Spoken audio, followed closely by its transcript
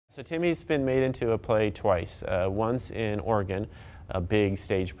So Timmy's been made into a play twice, once in Oregon, a big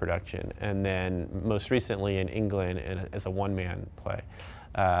stage production, and then most recently in England as a one-man play.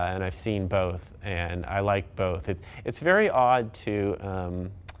 And I've seen both, and I like both. It's very odd to,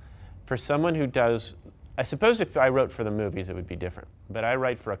 for someone who does, I suppose if I wrote for the movies it would be different, but I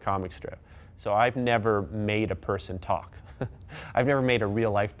write for a comic strip. So I've never made a person talk. I've never made a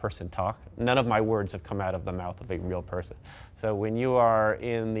real-life person talk. None of my words have come out of the mouth of a real person. So when you are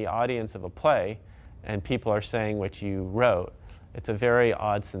in the audience of a play and people are saying what you wrote, it's a very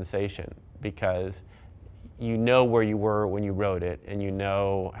odd sensation because you know where you were when you wrote it and you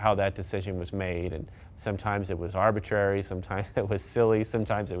know how that decision was made, and sometimes it was arbitrary, sometimes it was silly,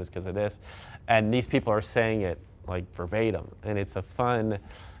 sometimes it was because of this, and these people are saying it like verbatim, and it's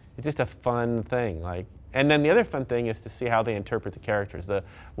just a fun thing. And then the other fun thing is to see how they interpret the characters. The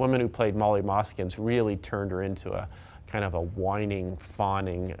woman who played Molly Moskins really turned her into a kind of a whining,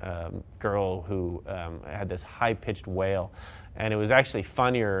 fawning girl who had this high-pitched wail. And it was actually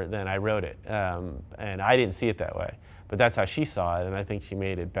funnier than I wrote it. And I didn't see it that way. But that's how she saw it, and I think she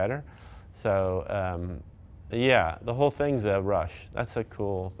made it better. So yeah, the whole thing's a rush. That's a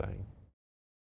cool thing.